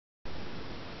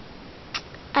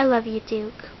I love you,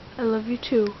 Duke. I love you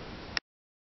too.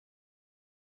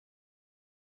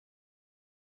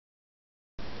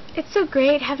 It's so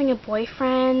great having a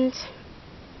boyfriend,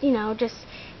 you know, just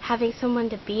having someone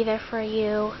to be there for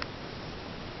you.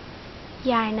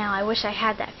 Yeah, I know, I wish I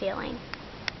had that feeling.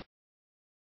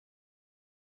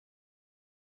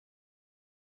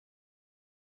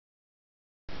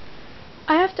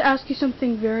 I have to ask you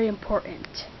something very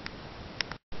important.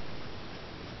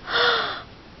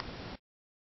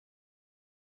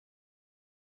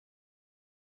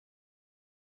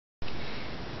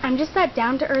 I'm just that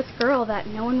down-to-earth girl that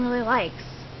no one really likes.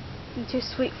 I'm too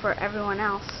sweet for everyone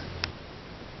else.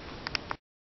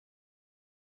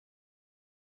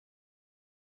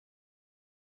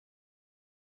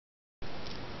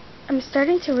 I'm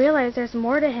starting to realize there's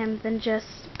more to him than just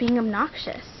being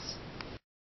obnoxious.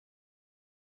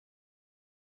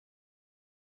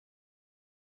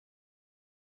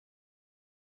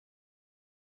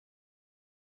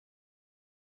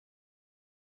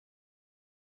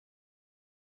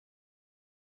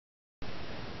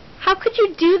 How could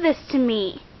you do this to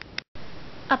me?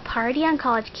 A party on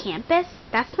college campus?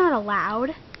 That's not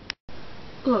allowed.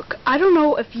 Look, I don't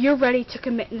know if you're ready to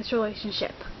commit in this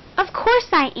relationship. Of course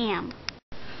I am.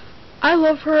 I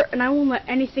love her and I won't let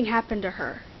anything happen to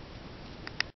her.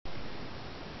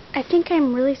 I think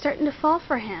I'm really starting to fall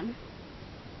for him.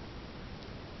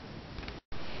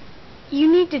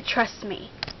 You need to trust me.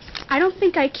 I don't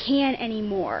think I can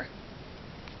anymore.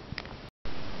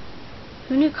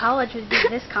 Who knew college would be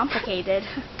this complicated?